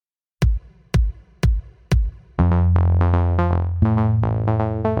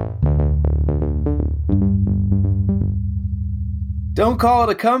Don't call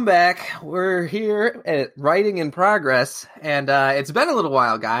it a comeback. We're here at Writing in Progress, and it's been a little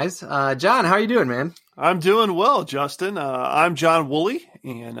while, guys. John, how are you doing, man? I'm doing well, Justin. I'm John Woolley,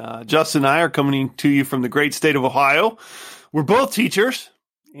 and Justin and I are coming to you from the great state of Ohio. We're both teachers,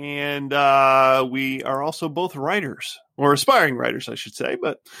 and we are also both writers, or aspiring writers, I should say.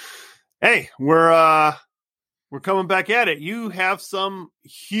 But hey, we're coming back at it. You have some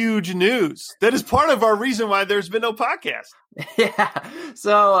huge news that is part of our reason why there's been no podcast. Yeah.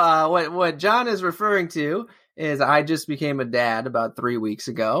 So what John is referring to is I just became a dad about 3 weeks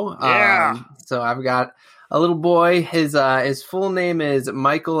ago. Yeah. So I've got a little boy. His full name is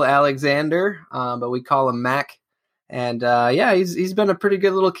Michael Alexander, but we call him Mac. And he's been a pretty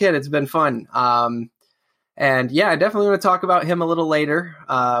good little kid. It's been fun. And yeah, I definitely want to talk about him a little later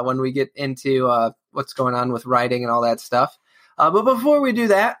when we get into what's going on with writing and all that stuff. But before we do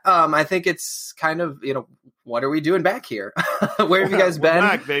that, I think it's kind of, what are we doing back here? Where have you guys been?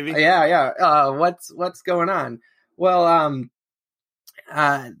 Back, baby. Yeah. What's going on? Well,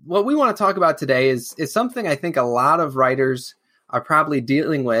 what we want to talk about today is something I think a lot of writers are probably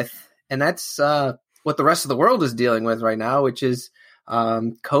dealing with, and that's what the rest of the world is dealing with right now, which is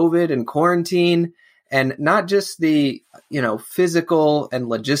COVID and quarantine, and not just the physical and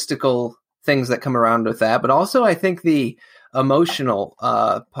logistical things that come around with that, but also I think the emotional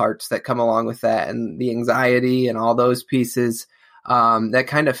parts that come along with that, and the anxiety and all those pieces that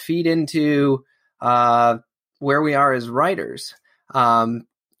kind of feed into where we are as writers. But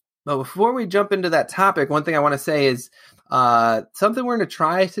before we jump into that topic, one thing I want to say is something we're going to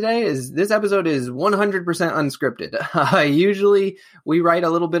try today is this episode is 100% unscripted. Usually we write a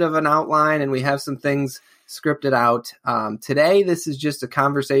little bit of an outline and we have some things scripted out. Today, this is just a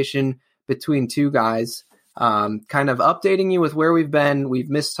conversation between two guys, kind of updating you with where we've been. We've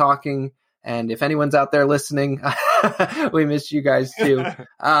missed talking. And if anyone's out there listening, we missed you guys too.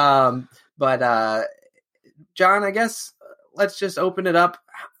 But John, I guess let's just open it up.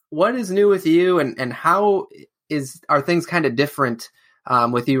 What is new with you, and how are things kind of different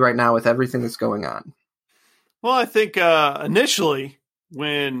with you right now with everything that's going on? Well, I think initially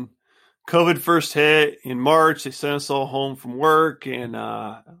when COVID first hit in March, they sent us all home from work, and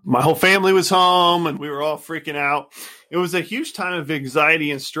my whole family was home, and we were all freaking out. It was a huge time of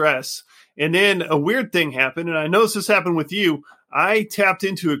anxiety and stress. And then a weird thing happened, and I noticed this happened with you. I tapped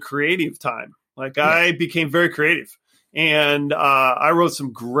into a creative time. I became very creative. And I wrote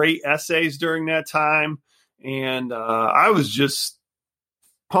some great essays during that time. And I was just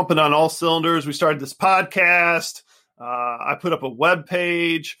pumping on all cylinders. We started this podcast. I put up a web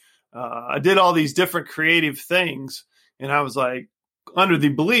page. I did all these different creative things. And I was like, under the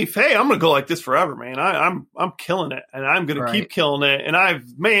belief, hey, I'm going to go like this forever, man. I'm killing it. And I'm going to keep killing it.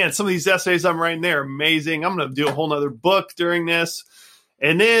 And some of these essays I'm writing, they're amazing. I'm going to do a whole nother book during this.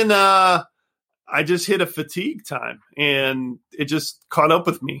 And then I just hit a fatigue time, and it just caught up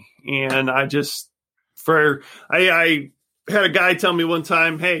with me. And I had a guy tell me one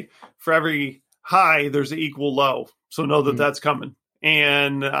time, hey, for every high, there's an equal low. So know that that's coming.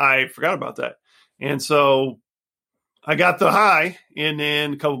 And I forgot about that. And so I got the high, and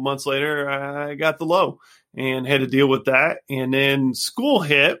then a couple months later, I got the low and had to deal with that. And then school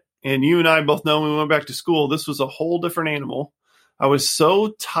hit, and you and I both know when we went back to school, this was a whole different animal. I was so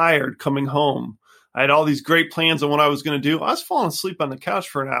tired coming home. I had all these great plans on what I was going to do. I was falling asleep on the couch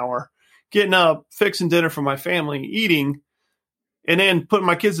for an hour, getting up, fixing dinner for my family, eating, and then putting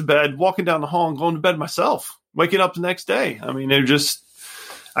my kids to bed, walking down the hall and going to bed myself, waking up the next day. I mean, I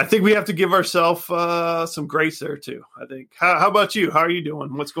think we have to give ourselves some grace there too, I think. How about you? How are you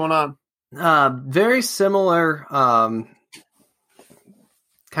doing? What's going on? Very similar kind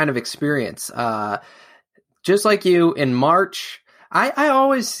of experience. Just like you in March, I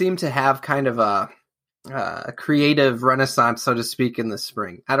always seem to have kind of a creative renaissance, so to speak, in the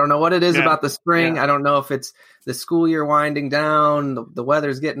spring. I don't know what it is about the spring. I don't know if it's the school year winding down, the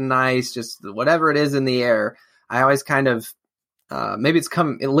weather's getting nice, just whatever it is in the air. I always kind of, maybe it's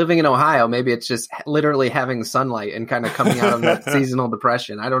living in Ohio, maybe it's just literally having sunlight and kind of coming out of that seasonal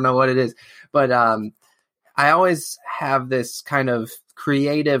depression. I don't know what it is, but I always have this kind of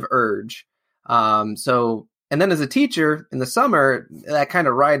creative urge. And then as a teacher in the summer, that kind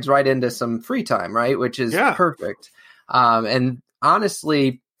of rides right into some free time, right? Which is perfect. And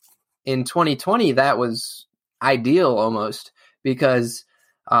honestly, in 2020, that was ideal almost because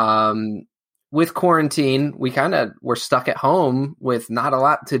with quarantine, we kind of were stuck at home with not a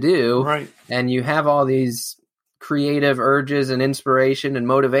lot to do. Right. And you have all these creative urges and inspiration and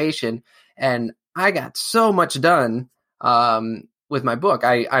motivation. And I got so much done with my book.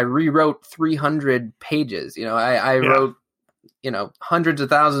 I rewrote 300 pages. I wrote hundreds of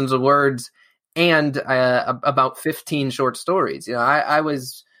thousands of words and about 15 short stories. I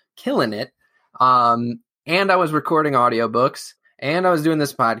was killing it. And I was recording audiobooks and I was doing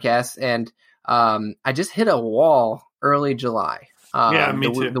this podcast, and I just hit a wall early July.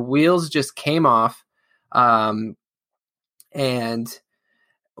 Me too. The wheels just came off. And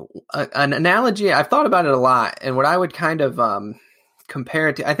an analogy, I've thought about it a lot, and what I would kind of compare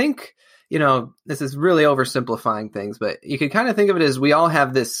it to, I think, this is really oversimplifying things, but you could kind of think of it as we all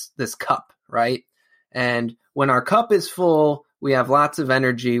have this cup, right? And when our cup is full, we have lots of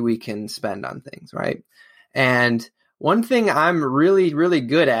energy we can spend on things, right? And one thing I'm really, really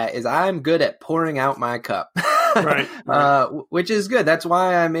good at is I'm good at pouring out my cup. Right. Which is good. That's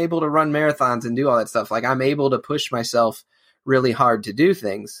why I'm able to run marathons and do all that stuff. Like, I'm able to push myself really hard to do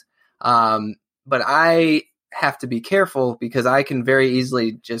things. But I have to be careful because I can very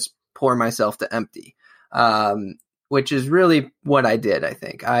easily just pour myself to empty, which is really what I did. I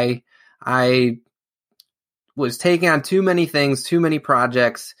think I was taking on too many things, too many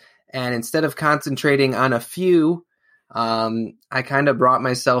projects. And instead of concentrating on a few, I kind of brought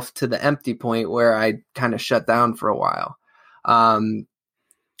myself to the empty point where I kind of shut down for a while.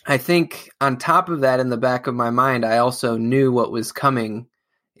 I think on top of that, in the back of my mind, I also knew what was coming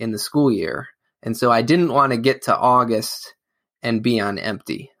in the school year. And so I didn't want to get to August and be on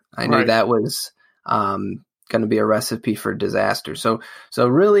empty. I knew that was going to be a recipe for disaster. So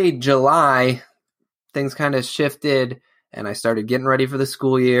really July, things kind of shifted, and I started getting ready for the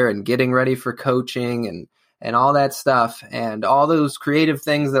school year and getting ready for coaching and all that stuff. And all those creative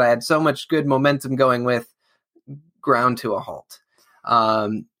things that I had so much good momentum going with ground to a halt.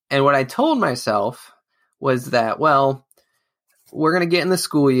 And what I told myself was that, well, we're going to get in the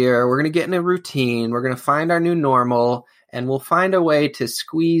school year, we're going to get in a routine, we're going to find our new normal, and we'll find a way to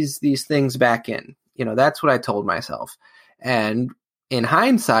squeeze these things back in. That's what I told myself. And in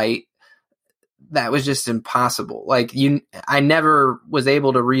hindsight, that was just impossible. Like, I never was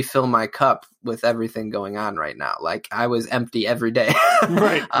able to refill my cup with everything going on right now. Like, I was empty every day.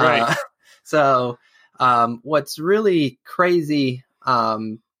 Right. So what's really crazy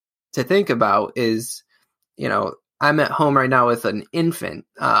to think about is, I'm at home right now with an infant,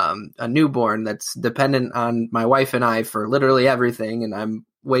 a newborn that's dependent on my wife and I for literally everything. And I'm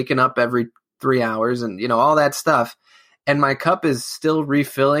waking up every 3 hours and, all that stuff. And my cup is still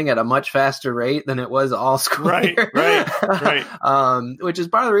refilling at a much faster rate than it was all school year. Right. Which is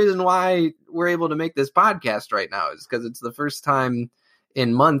part of the reason why we're able to make this podcast right now, is because it's the first time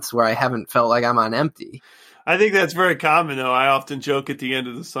in months where I haven't felt like I'm on empty. I think that's very common, though. I often joke at the end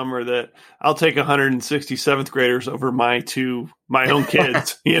of the summer that I'll take 167th graders over my own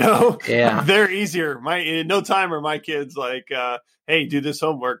kids. Yeah, they're easier. No timer. My kids like, hey, do this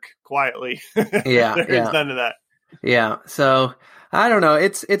homework quietly. Yeah, there's none of that. Yeah. So I don't know.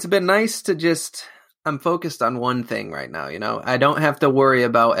 It's been nice to I'm focused on one thing right now. I don't have to worry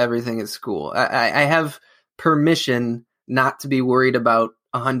about everything at school. I have permission not to be worried about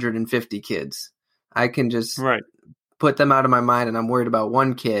 150 kids. I can just put them out of my mind, and I'm worried about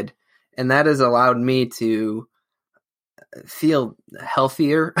one kid. And that has allowed me to feel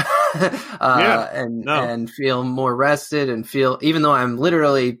healthier and feel more rested, and feel, even though I'm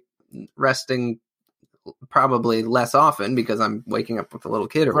literally resting probably less often because I'm waking up with a little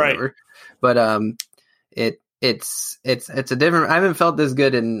kid or whatever, but it's a different, I haven't felt this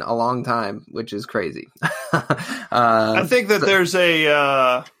good in a long time, which is crazy. I think that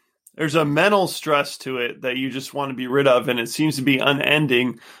there's a mental stress to it that you just want to be rid of, and it seems to be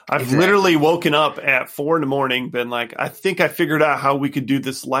unending. I've literally woken up at 4 a.m, been like, I think I figured out how we could do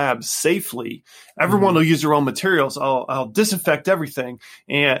this lab safely. Everyone will use their own materials. I'll disinfect everything.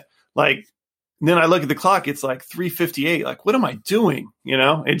 And then I look at the clock, it's like 3:58. Like, what am I doing?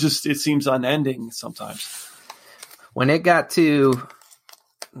 It seems unending sometimes. When it got to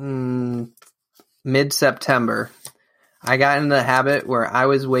mid-September, I got in the habit where I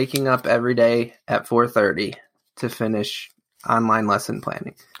was waking up every day at 4:30 to finish online lesson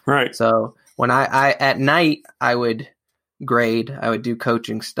planning. Right. So when I at night, I would grade, I would do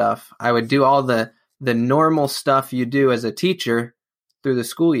coaching stuff. I would do all the normal stuff you do as a teacher through the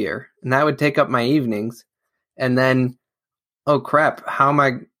school year. And that would take up my evenings. And then, oh crap, how am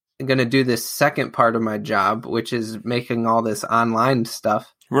I going to do this second part of my job, which is making all this online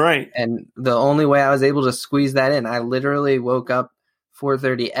stuff? Right. And the only way I was able to squeeze that in, I literally woke up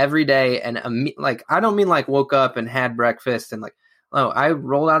 4:30 every day. And I don't mean like woke up and had breakfast and I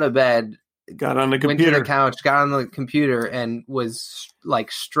rolled out of bed, got on the computer, went to the couch, got on the computer, and was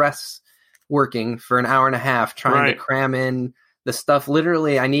stress working for an hour and a half trying to cram in the stuff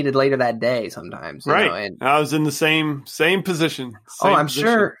literally I needed later that day sometimes. You Right. know, and I was in the same position. I'm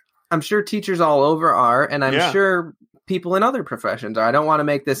sure teachers all over are, and I'm sure people in other professions are. I don't want to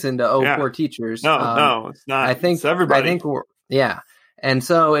make this into poor teachers. No, it's not. I think it's everybody. And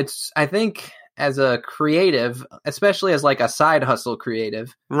so I think as a creative, especially as like a side hustle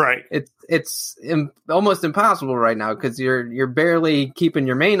creative, right? It's almost impossible right now because you're barely keeping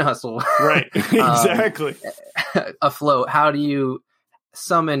your main hustle right. Exactly afloat. How do you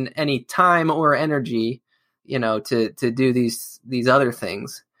summon any time or energy, to do these other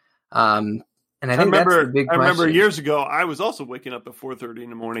things? And I think that's the big question. I remember years ago, I was also waking up at 4:30 in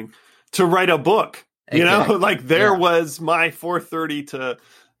the morning to write a book. Exactly. Like there was my 4:30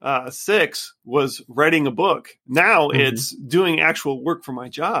 to 6 was writing a book. Now it's doing actual work for my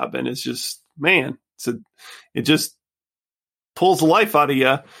job. And it's just, man, it just pulls the life out of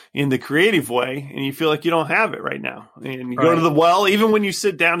you in the creative way. And you feel like you don't have it right now. And you go to the well, even when you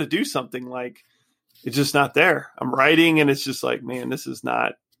sit down to do something, like it's just not there. I'm writing and it's just like, man, this is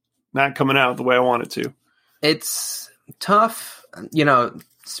not coming out the way I want it to. It's tough.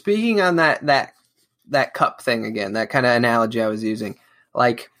 Speaking on that cup thing again, that kind of analogy I was using,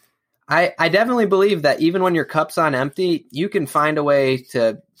 like I definitely believe that even when your cup's on empty, you can find a way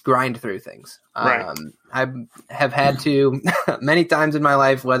to grind through things. Right. I have had to many times in my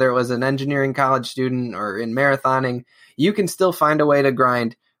life, whether it was an engineering college student or in marathoning, you can still find a way to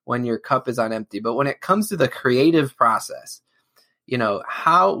grind when your cup is on empty. But when it comes to the creative process,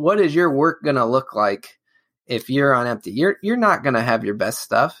 what is your work going to look like if you're on empty? You're not going to have your best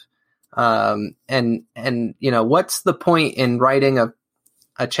stuff. And what's the point in writing a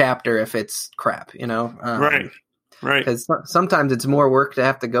chapter if it's crap, right. Because sometimes it's more work to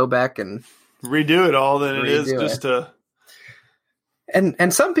have to go back and redo it all than it is just to.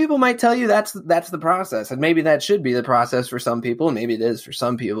 And some people might tell you that's the process, and maybe that should be the process for some people. Maybe it is for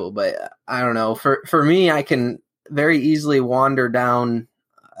some people, but I don't know. For me, I can very easily wander down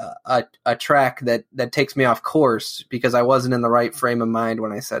a track that takes me off course because I wasn't in the right frame of mind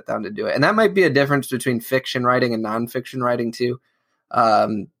when I sat down to do it. And that might be a difference between fiction writing and nonfiction writing too.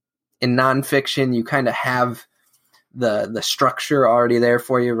 In nonfiction, you kind of have the structure already there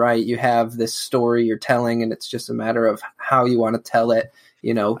for you, right? You have this story you're telling, and it's just a matter of how you want to tell it.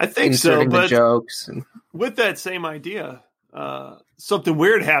 I think so, but the jokes. With that same idea, something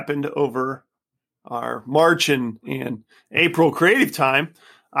weird happened over our March and April creative time.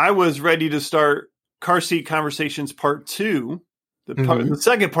 I was ready to start Car Seat Conversations Part 2, the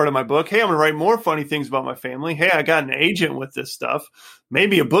second part of my book. Hey, I'm going to write more funny things about my family. Hey, I got an agent with this stuff,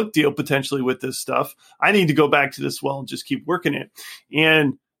 maybe a book deal potentially with this stuff. I need to go back to this well and just keep working it.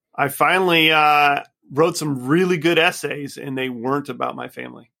 And I finally wrote some really good essays, and they weren't about my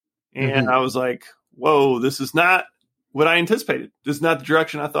family. And I was like, whoa, this is not what I anticipated. This is not the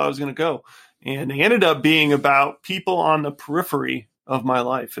direction I thought I was going to go. And they ended up being about people on the periphery of my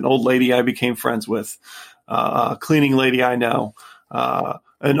life. An old lady I became friends with, a cleaning lady I know,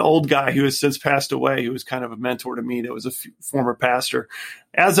 an old guy who has since passed away, who was kind of a mentor to me, that was a former pastor.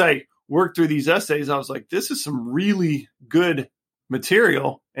 As I worked through these essays, I was like, this is some really good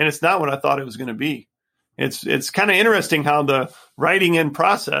material, and it's not what I thought it was going to be. It's kind of interesting how the writing in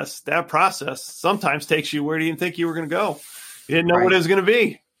process sometimes takes you where you didn't think you were going to go. You didn't know what it was going to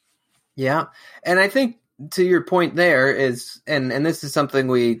be. Yeah. And I think to your point there is, and this is something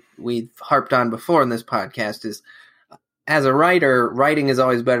we've harped on before in this podcast, is as a writer, writing is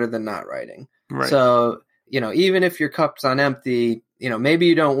always better than not writing. Right. So, even if your cup's on empty, maybe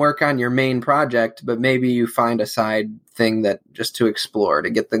you don't work on your main project, but maybe you find a side thing that just to explore, to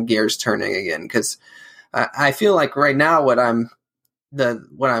get the gears turning again. Cause I feel like right now what I'm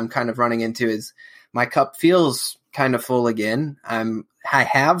kind of running into is my cup feels kind of full again. I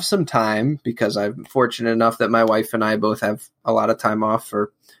have some time because I'm fortunate enough that my wife and I both have a lot of time off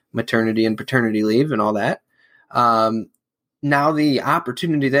for maternity and paternity leave and all that. Now the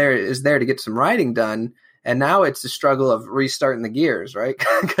opportunity there is there to get some writing done. And now it's the struggle of restarting the gears, right?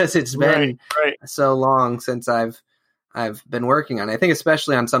 Because it's been so long since I've been working on it. I think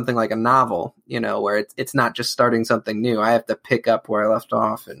especially on something like a novel, where it's not just starting something new. I have to pick up where I left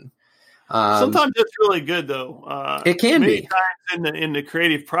off. And sometimes it's really good, though. It can be times in the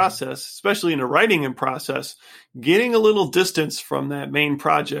creative process, especially in the writing and process, getting a little distance from that main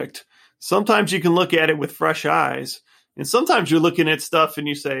project. Sometimes you can look at it with fresh eyes, and sometimes you're looking at stuff and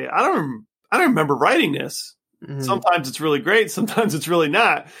you say, I don't remember writing this. Mm-hmm. Sometimes it's really great. Sometimes it's really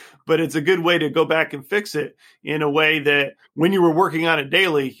not. But it's a good way to go back and fix it in a way that when you were working on it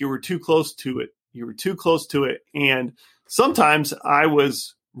daily, you were too close to it. And sometimes I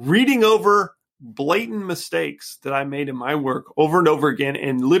was reading over blatant mistakes that I made in my work over and over again,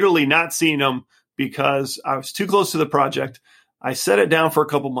 and literally not seeing them because I was too close to the project. I set it down for a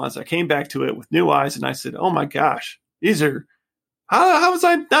couple months. I came back to it with new eyes, and I said, oh my gosh, how was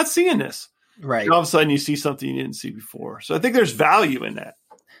I not seeing this? Right. And all of a sudden you see something you didn't see before. So I think there's value in that.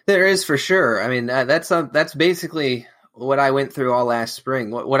 There is, for sure. I mean, that's basically what I went through all last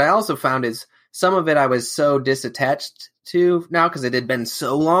spring. What I also found is some of it I was so disattached to now because it had been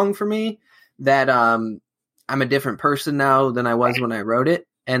so long for me that I'm a different person now than I was when I wrote it.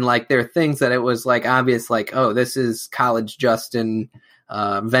 And like there are things that it was like obvious, like, oh, this is college Justin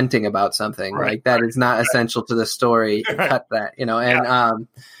venting about something. Right. Like that is not essential to the story. Right. Cut that, and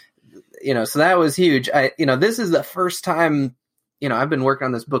so that was huge. This is the first time, I've been working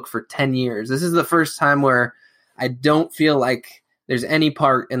on this book for 10 years. This is the first time where I don't feel like there's any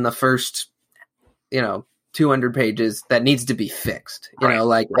part in the first, 200 pages that needs to be fixed.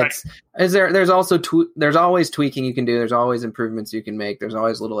 There's always tweaking you can do. There's always improvements you can make. There's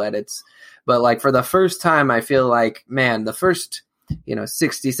always little edits. But like for the first time, I feel like, man, the first,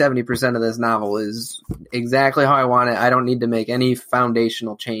 60-70% of this novel is exactly how I want it. I don't need to make any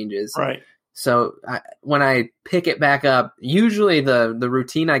foundational changes. Right. So when I pick it back up, usually the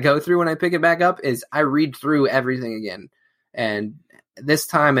routine I go through when I pick it back up is I read through everything again. And this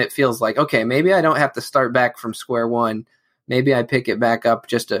time it feels like, okay, maybe I don't have to start back from square one. Maybe I pick it back up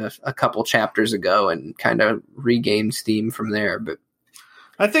just a couple chapters ago and kind of regain steam from there. But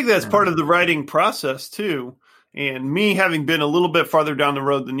I think that's part of the writing process too. And me having been a little bit farther down the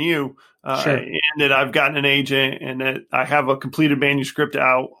road than you, sure. And that I've gotten an agent and that I have a completed manuscript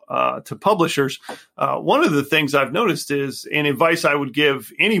out to publishers. One of the things I've noticed is, and advice I would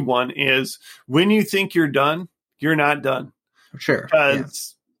give anyone is, when you think you're done, you're not done. Sure.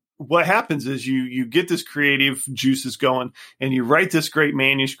 Because what happens is you get this creative juices going and you write this great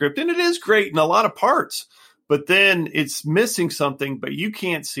manuscript, and it is great in a lot of parts, but then it's missing something, but you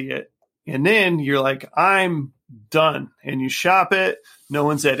can't see it. And then you're like, I'm done. And you shop it. No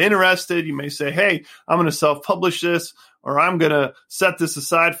one's that interested. You may say, hey, I'm going to self-publish this, or I'm going to set this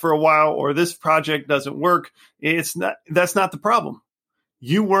aside for a while, or this project doesn't work. That's not the problem.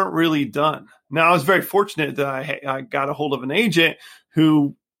 You weren't really done. Now, I was very fortunate that I got a hold of an agent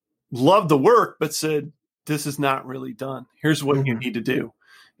who loved the work, but said, this is not really done. Here's what you need to do.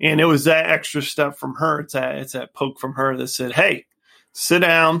 And it was that extra step from her. It's that poke from her that said, hey, sit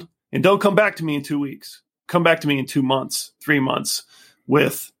down and don't come back to me in 2 weeks. Come back to me in 2 months, 3 months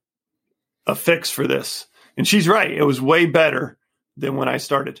with a fix for this. And she's right. It was way better than when I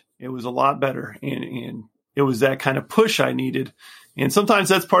started. It was a lot better. And it was that kind of push I needed. And sometimes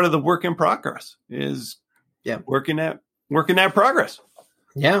that's part of the work in progress is working that progress.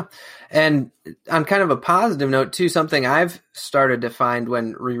 Yeah. And on kind of a positive note too, something I've started to find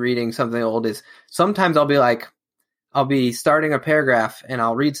when rereading something old is sometimes I'll be starting a paragraph and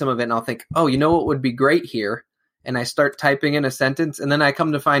I'll read some of it and I'll think, oh, you know what would be great here? And I start typing in a sentence, and then I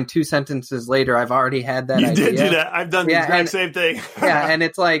come to find 2 sentences later, I've already had that idea. You did do that. I've done the exact same thing. And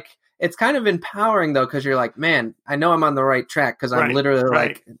it's like, it's kind of empowering though, because you're like, man, I know I'm on the right track because I'm literally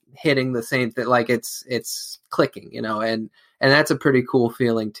like hitting the same thing, like it's clicking, and that's a pretty cool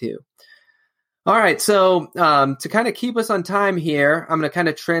feeling too. All right, so to kind of keep us on time here, I'm going to kind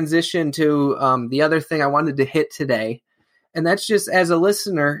of transition to the other thing I wanted to hit today, and that's just as a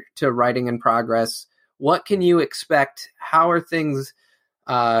listener to Writing in Progress, what can you expect? How are things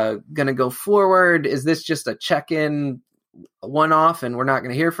going to go forward? Is this just a check-in one-off and we're not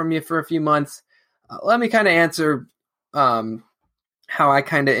going to hear from you for a few months? Let me kind of answer how I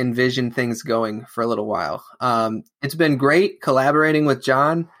kind of envision things going for a little while. It's been great collaborating with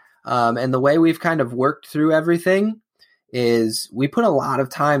John. And the way we've kind of worked through everything is we put a lot of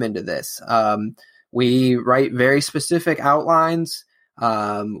time into this. We write very specific outlines.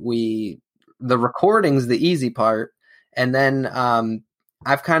 The recording's the easy part. And then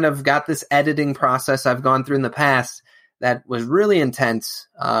I've kind of got this editing process I've gone through in the past that was really intense,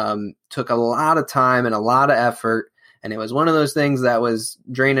 took a lot of time and a lot of effort. And it was one of those things that was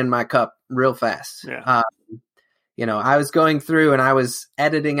draining my cup real fast. Yeah. I was going through and I was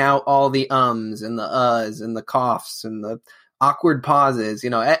editing out all the ums and the uhs and the coughs and the awkward pauses,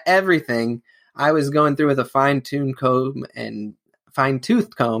 everything. I was going through with a fine-toothed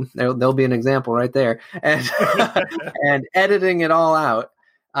comb. There'll be an example right there, and and editing it all out.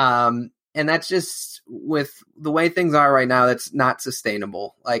 And that's just, with the way things are right now, that's not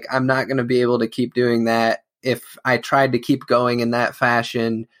sustainable. Like, I'm not going to be able to keep doing that. If I tried to keep going in that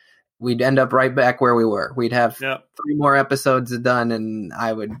fashion, we'd end up right back where we were. We'd have 3 more episodes done and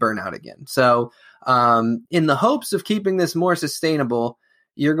I would burn out again. So in the hopes of keeping this more sustainable,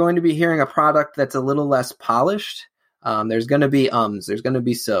 you're going to be hearing a product that's a little less polished. There's going to be there's going to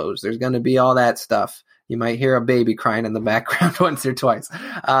be so's, there's going to be all that stuff. You might hear a baby crying in the background once or twice.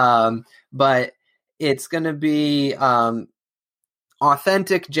 But it's going to be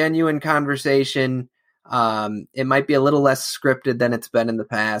authentic, genuine conversation. It might be a little less scripted than it's been in the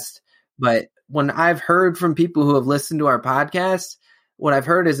past. But when I've heard from people who have listened to our podcast, what I've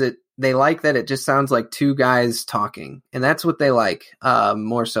heard is that they like that it just sounds like two guys talking. And that's what they like,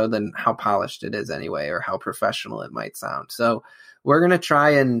 more so than how polished it is anyway, or how professional it might sound. So we're going to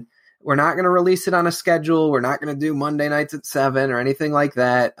try, and we're not going to release it on a schedule. We're not going to do Monday nights at 7 or anything like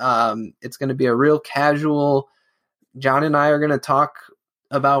that. It's going to be a real casual. John and I are going to talk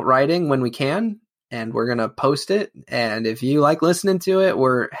about writing when we can, and we're going to post it. And if you like listening to it,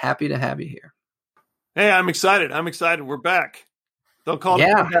 we're happy to have you here. Hey, I'm excited. We're back. Don't call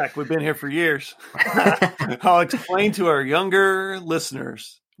it back. We've been here for years. I'll explain to our younger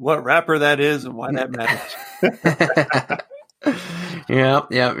listeners what rapper that is and why that matters.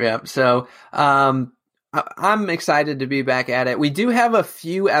 Yep. So I'm excited to be back at it. We do have a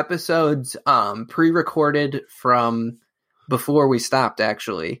few episodes pre-recorded from before we stopped,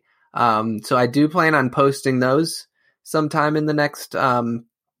 actually. So I do plan on posting those sometime in the next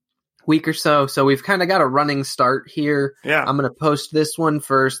week or so. So we've kind of got a running start here. Yeah. I'm going to post this one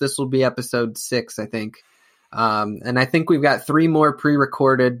first. This will be episode 6, I think. And I think we've got 3 more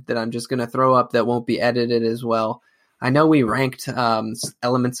pre-recorded that I'm just going to throw up that won't be edited as well. I know we ranked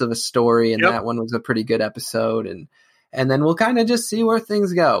elements of a story, and that one was a pretty good episode. And then we'll kind of just see where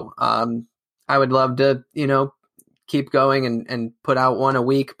things go. I would love to, keep going and put out one a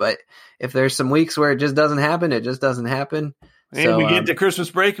week. But if there's some weeks where it just doesn't happen, it just doesn't happen. And we get to Christmas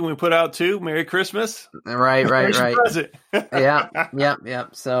break and we put out 2. Merry Christmas. Right. Yep.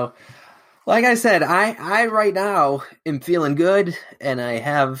 So, like I said, I right now am feeling good, and I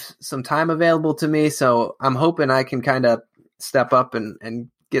have some time available to me. So I'm hoping I can kind of step up and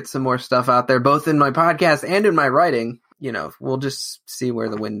get some more stuff out there, both in my podcast and in my writing. We'll just see where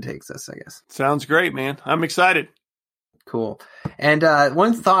the wind takes us, I guess. Sounds great, man. I'm excited. Cool. And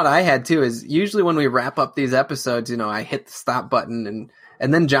one thought I had too is usually when we wrap up these episodes, I hit the stop button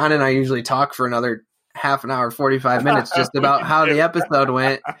and then John and I usually talk for another half an hour, 45 minutes just about how the episode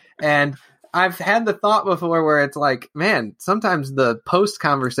went. And I've had the thought before where it's like, man, sometimes the post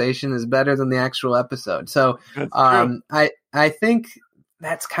conversation is better than the actual episode. So I think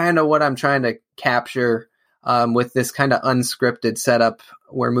that's kind of what I'm trying to capture with this kind of unscripted setup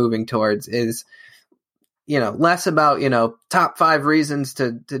we're moving towards is, less about, top 5 reasons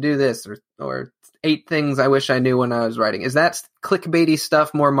to do this or 8 things I wish I knew when I was writing. Is that clickbaity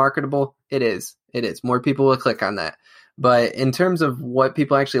stuff more marketable? It is. More people will click on that. But in terms of what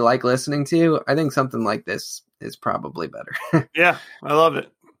people actually like listening to, I think something like this is probably better. Yeah, I love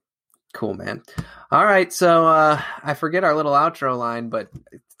it. Cool, man. All right. So I forget our little outro line, but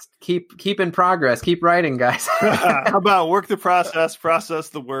keep in progress. Keep writing, guys. How about work the process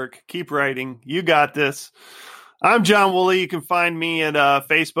the work. Keep writing. You got this. I'm John Woolley. You can find me at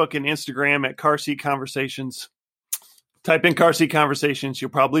Facebook and Instagram at Car Seat Conversations. Type in Car Seat Conversations. You'll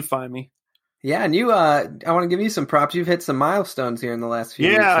probably find me. Yeah, and you, I want to give you some props. You've hit some milestones here in the last few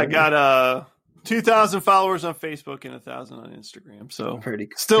weeks. Yeah, I got 2,000 followers on Facebook and 1,000 on Instagram. So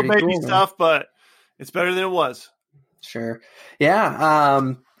still baby cool, stuff, but it's better than it was. Sure.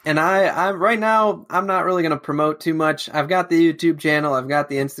 Yeah. And I right now, I'm not really going to promote too much. I've got the YouTube channel. I've got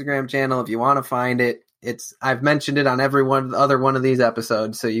the Instagram channel. If you want to find it, I've mentioned it on every other one of these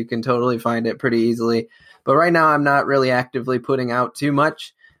episodes, so you can totally find it pretty easily. But right now, I'm not really actively putting out too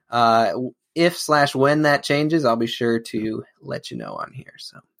much. If/when that changes, I'll be sure to let you know on here.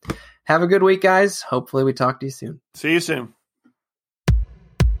 So have a good week, guys. Hopefully we talk to you soon. See you soon.